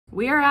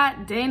We are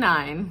at day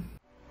 9.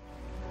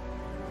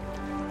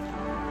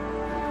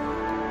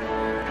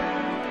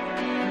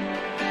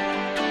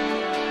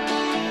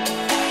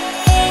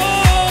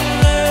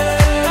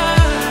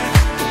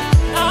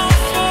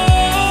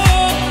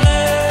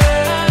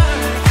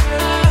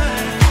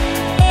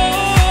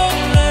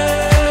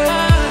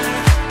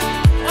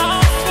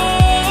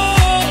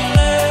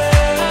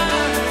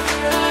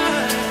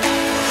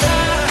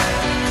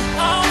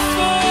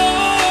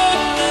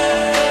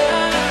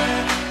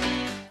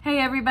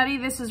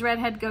 This is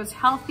Redhead Goes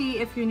Healthy.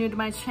 If you're new to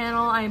my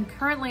channel, I am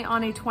currently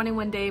on a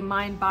 21-day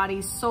mind,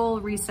 body, soul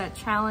reset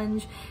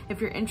challenge. If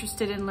you're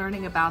interested in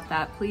learning about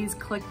that, please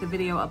click the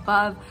video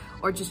above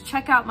or just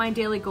check out my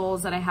daily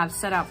goals that I have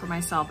set out for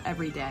myself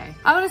every day.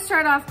 I want to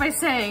start off by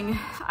saying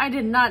I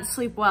did not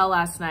sleep well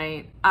last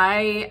night.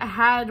 I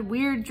had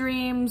weird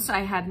dreams.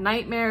 I had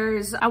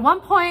nightmares. At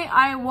one point,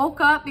 I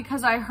woke up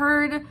because I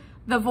heard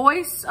the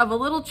voice of a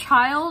little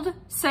child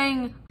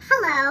saying,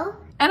 "Hello."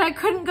 And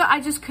I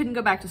just couldn't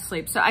go back to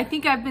sleep. So I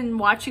think I've been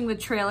watching the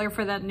trailer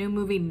for that new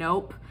movie,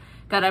 Nope,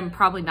 that I'm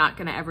probably not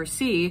gonna ever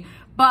see.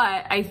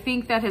 But I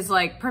think that has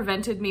like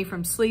prevented me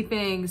from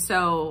sleeping.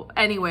 So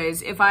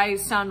anyways, if I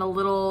sound a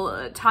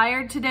little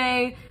tired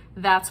today,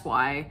 that's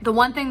why. The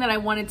one thing that I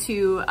wanted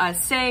to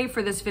say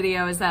for this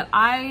video is that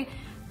I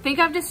think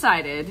I've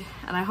decided,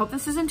 and I hope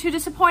this isn't too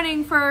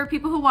disappointing for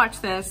people who watch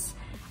this,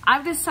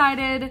 I've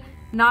decided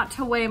not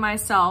to weigh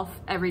myself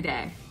every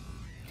day.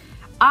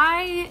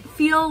 I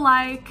feel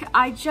like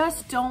I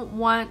just don't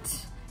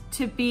want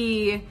to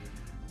be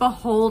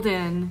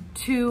beholden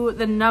to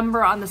the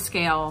number on the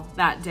scale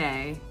that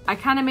day. I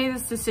kind of made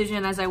this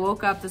decision as I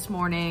woke up this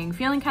morning,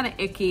 feeling kind of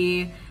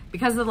icky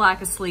because of the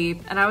lack of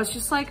sleep. And I was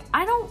just like,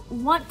 I don't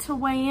want to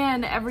weigh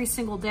in every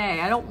single day.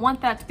 I don't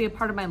want that to be a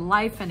part of my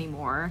life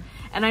anymore.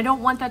 And I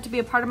don't want that to be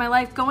a part of my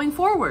life going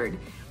forward.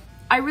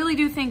 I really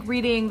do think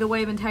reading The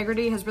Way of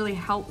Integrity has really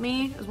helped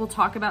me, as we'll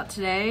talk about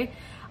today.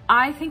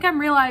 I think I'm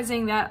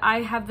realizing that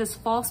I have this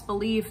false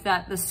belief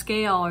that the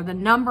scale or the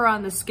number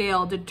on the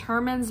scale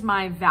determines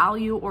my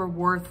value or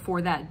worth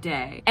for that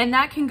day. And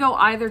that can go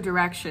either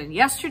direction.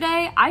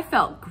 Yesterday, I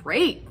felt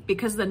great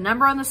because the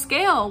number on the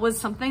scale was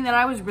something that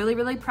I was really,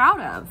 really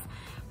proud of.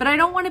 But I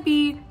don't want to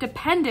be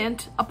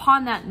dependent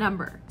upon that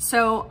number.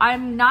 So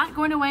I'm not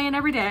going to weigh in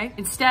every day.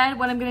 Instead,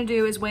 what I'm going to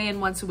do is weigh in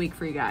once a week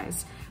for you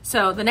guys.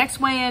 So the next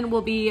weigh-in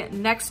will be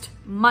next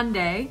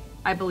Monday,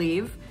 I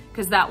believe,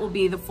 because that will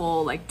be the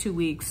full like 2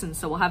 weeks. And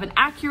so we'll have an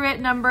accurate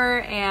number,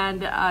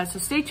 and so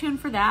stay tuned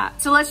for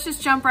that. So let's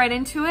just jump right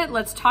into it.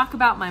 Let's talk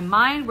about my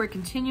mind. We're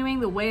continuing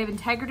The Way of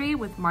Integrity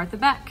with Martha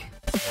Beck.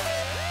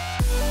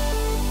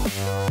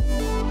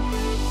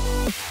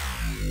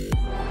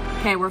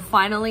 Okay, we're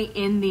finally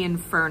in the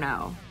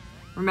Inferno.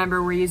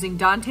 Remember, we're using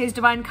Dante's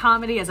Divine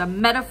Comedy as a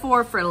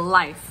metaphor for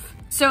life.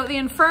 So the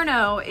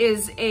Inferno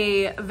is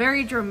a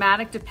very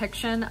dramatic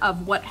depiction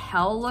of what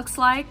hell looks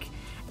like.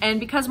 And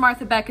because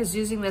Martha Beck is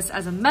using this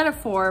as a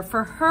metaphor,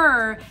 for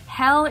her,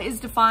 hell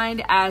is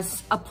defined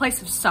as a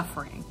place of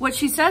suffering. What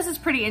she says is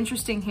pretty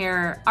interesting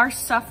here. Our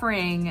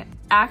suffering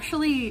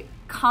actually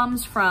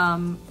comes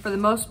from, for the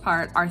most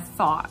part, our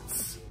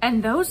thoughts.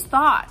 And those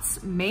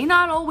thoughts may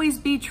not always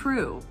be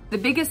true. The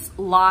biggest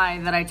lie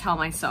that I tell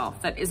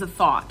myself that is a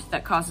thought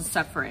that causes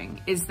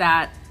suffering is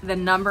that the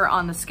number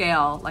on the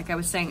scale, like I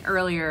was saying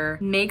earlier,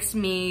 makes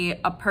me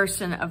a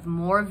person of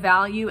more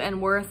value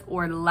and worth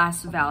or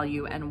less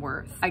value and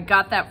worth. I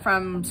got that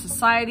from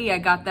society. I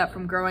got that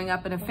from growing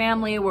up in a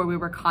family where we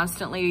were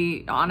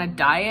constantly on a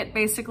diet,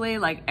 basically.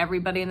 Like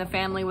everybody in the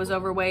family was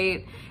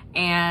overweight.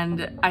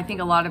 And I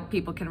think a lot of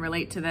people can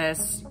relate to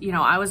this. You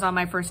know, I was on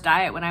my first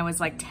diet when I was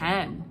like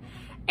 10.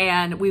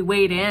 And we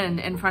weighed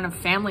in front of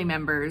family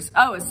members.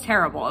 Oh, it was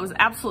terrible. It was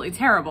absolutely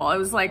terrible. It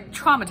was like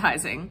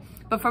traumatizing.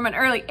 But from an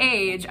early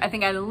age, I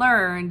think I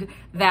learned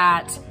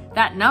that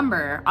that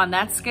number on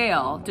that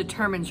scale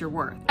determines your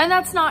worth. And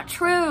that's not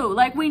true.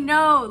 Like we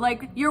know,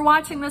 like you're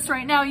watching this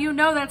right now, you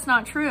know that's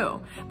not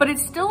true. But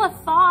it's still a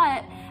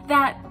thought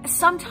that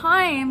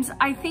sometimes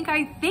I think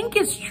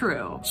is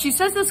true. She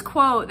says this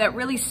quote that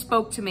really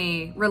spoke to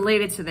me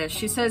related to this.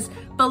 She says,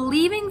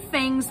 "Believing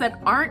things that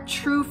aren't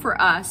true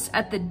for us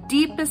at the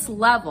deepest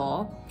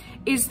level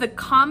is the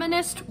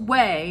commonest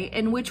way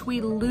in which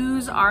we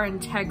lose our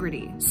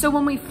integrity." So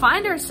when we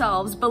find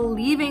ourselves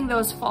believing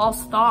those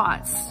false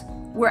thoughts,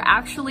 we're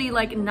actually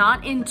like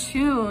not in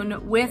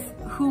tune with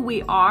who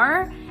we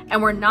are,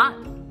 and we're not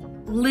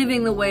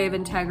living the way of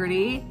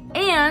integrity,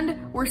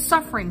 and we're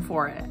suffering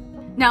for it.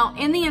 Now,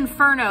 in the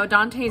Inferno,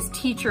 Dante's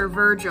teacher,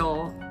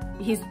 Virgil,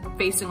 he's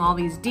facing all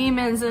these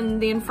demons in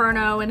the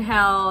Inferno and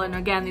hell. And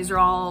again, these are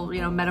all,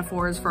 you know,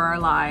 metaphors for our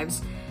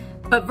lives.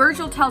 But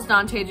Virgil tells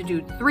Dante to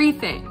do 3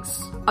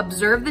 things: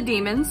 observe the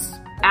demons,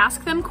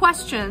 ask them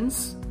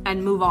questions,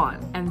 and move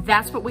on. And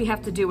that's what we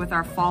have to do with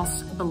our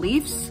false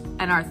beliefs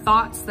and our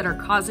thoughts that are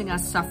causing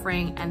us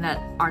suffering and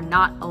that are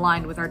not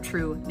aligned with our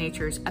true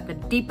natures at the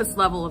deepest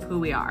level of who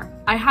we are.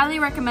 I highly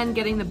recommend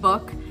getting the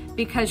book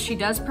because she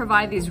does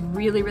provide these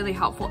really, really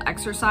helpful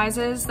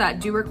exercises that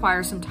do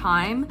require some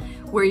time,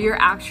 where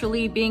you're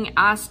actually being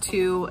asked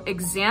to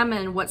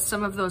examine what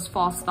some of those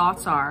false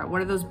thoughts are.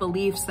 What are those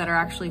beliefs that are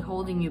actually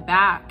holding you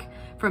back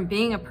from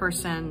being a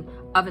person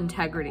of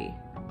integrity?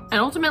 And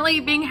ultimately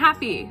being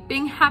happy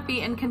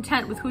and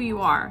content with who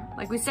you are.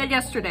 Like we said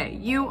yesterday,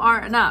 you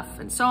are enough,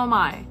 and so am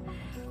I,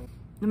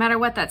 no matter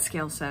what that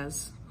scale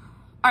says.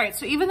 All right,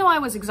 so even though I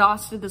was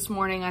exhausted this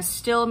morning, I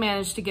still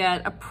managed to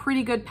get a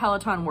pretty good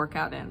Peloton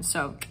workout in,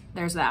 so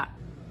there's that.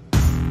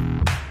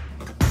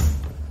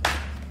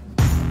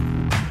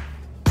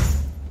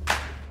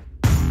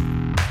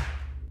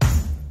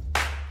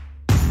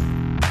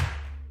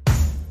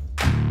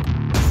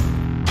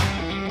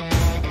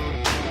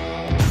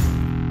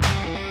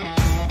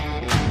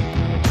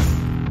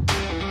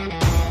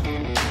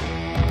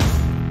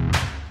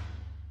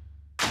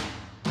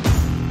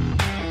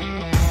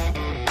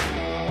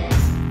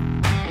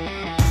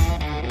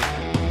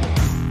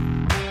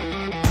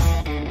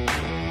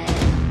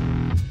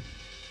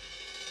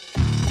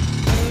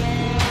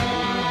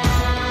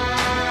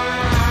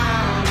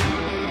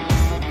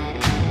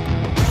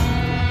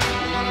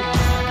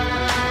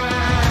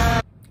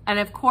 And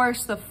of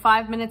course, the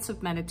 5 minutes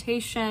of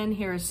meditation.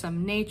 Here is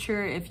some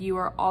nature. If you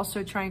are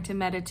also trying to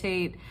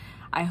meditate,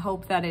 I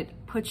hope that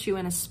it puts you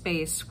in a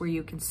space where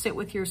you can sit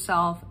with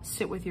yourself,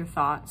 sit with your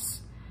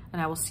thoughts,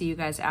 and I will see you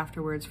guys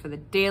afterwards for the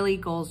daily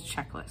goals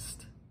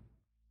checklist.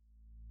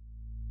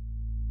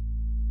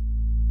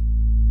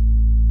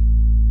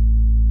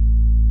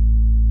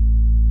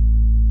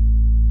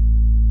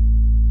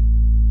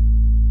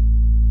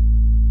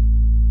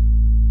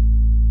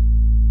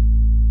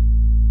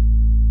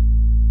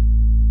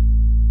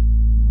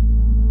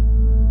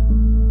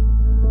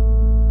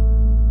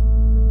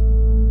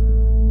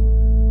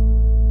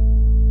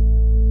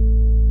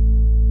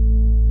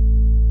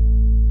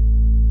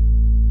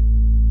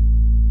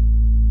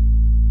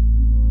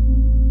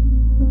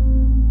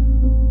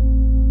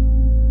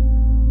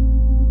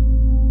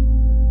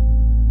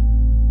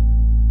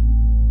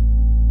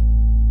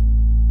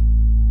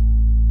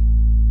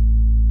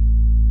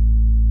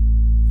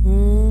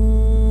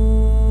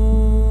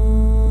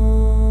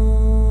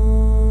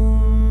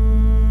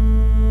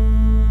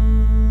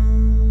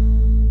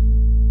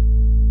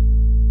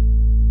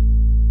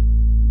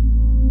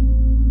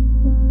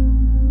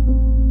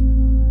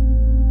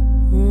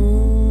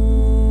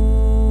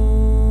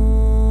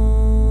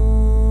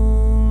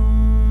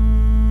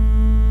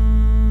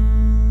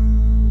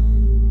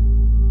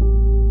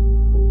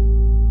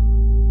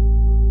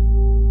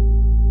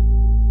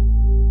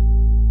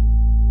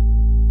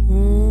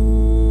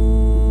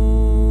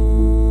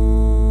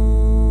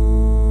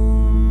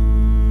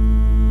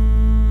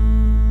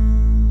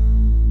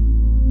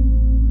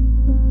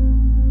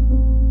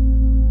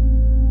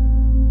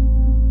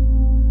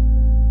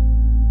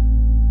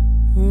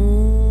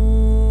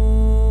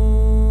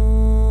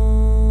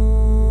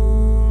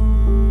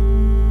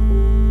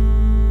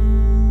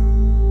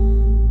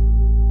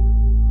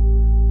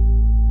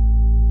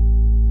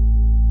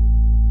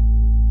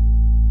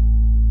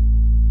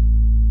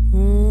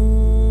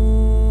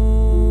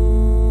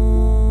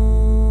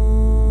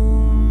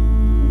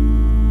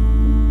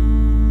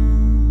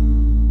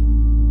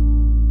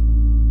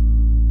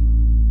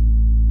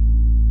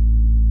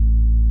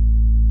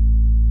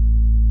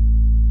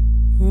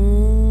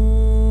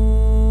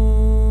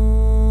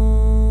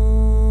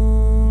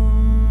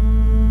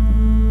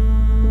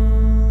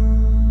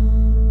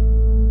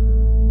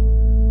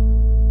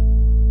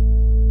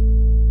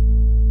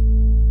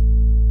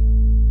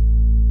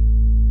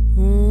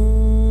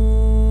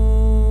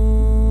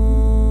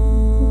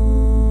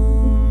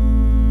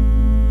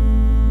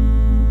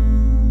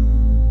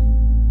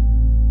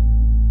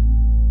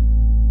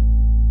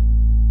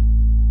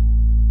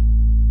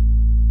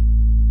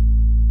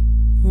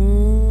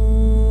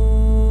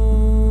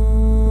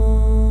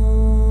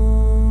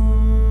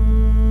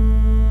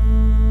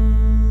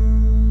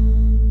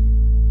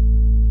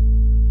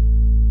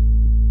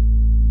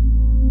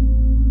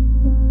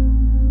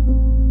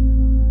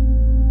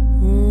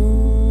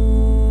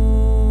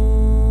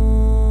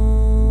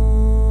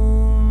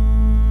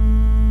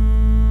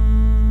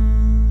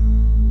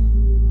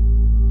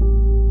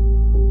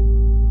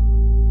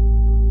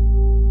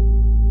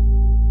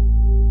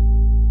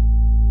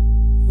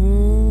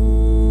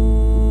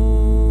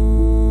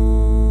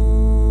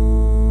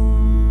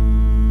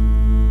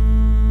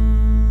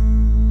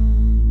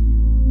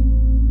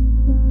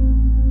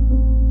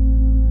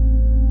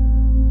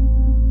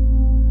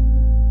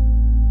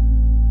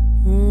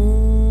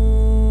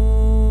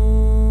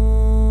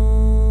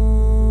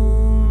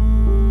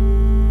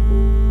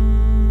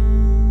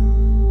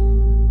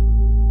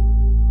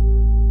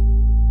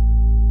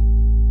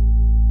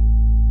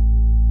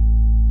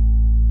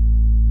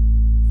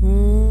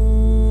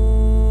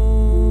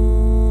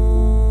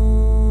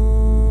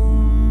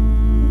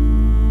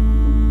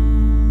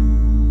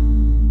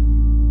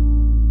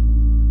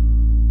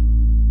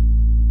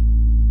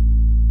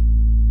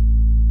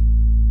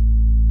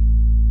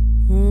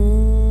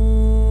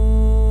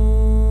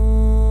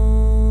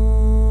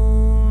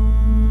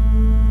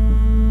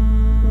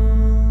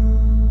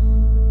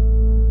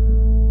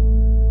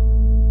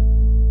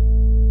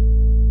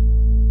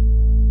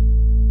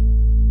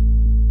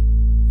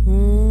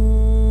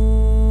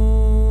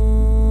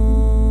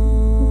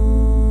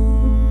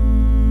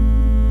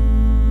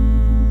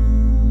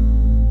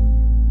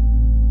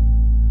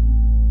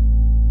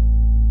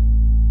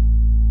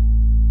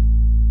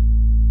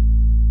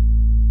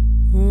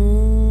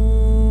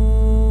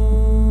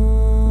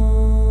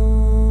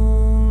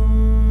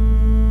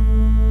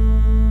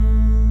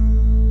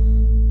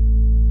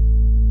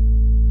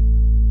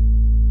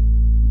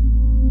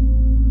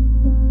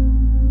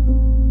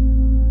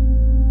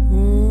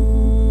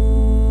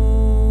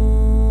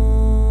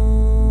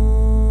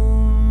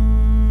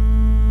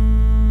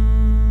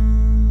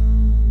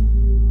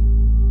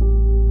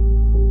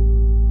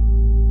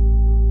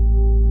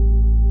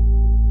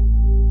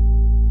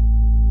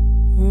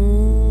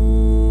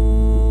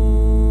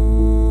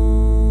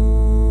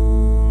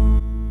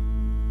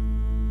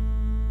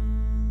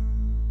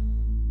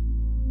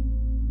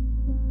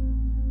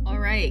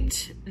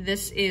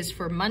 This is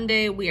for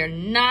Monday. We are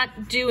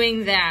not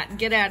doing that.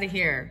 Get out of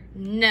here.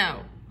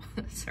 No.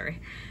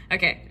 Sorry.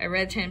 Okay, I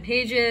read 10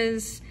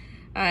 pages.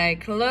 I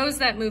closed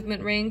that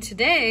movement ring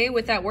today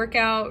with that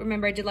workout.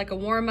 Remember, I did like a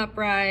warm-up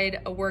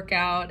ride, a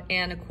workout,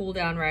 and a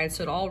cool-down ride,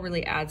 so it all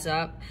really adds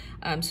up.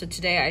 So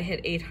today I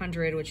hit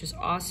 800, which is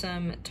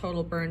awesome.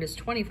 Total burned is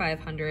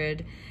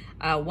 2,500.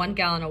 1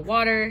 gallon of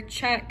water,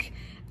 check.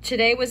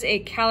 Today was a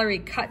calorie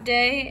cut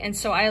day, and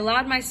so I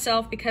allowed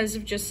myself, because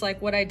of just like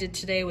what I did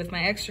today with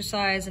my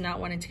exercise and not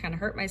wanting to kind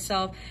of hurt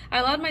myself, I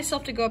allowed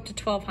myself to go up to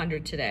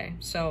 1,200 today.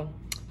 So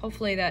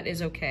hopefully that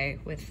is okay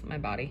with my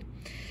body.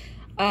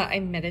 I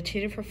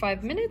meditated for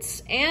 5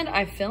 minutes, and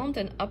I filmed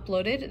and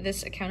uploaded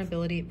this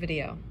accountability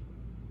video.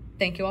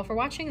 Thank you all for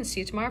watching, and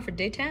see you tomorrow for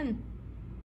day 10.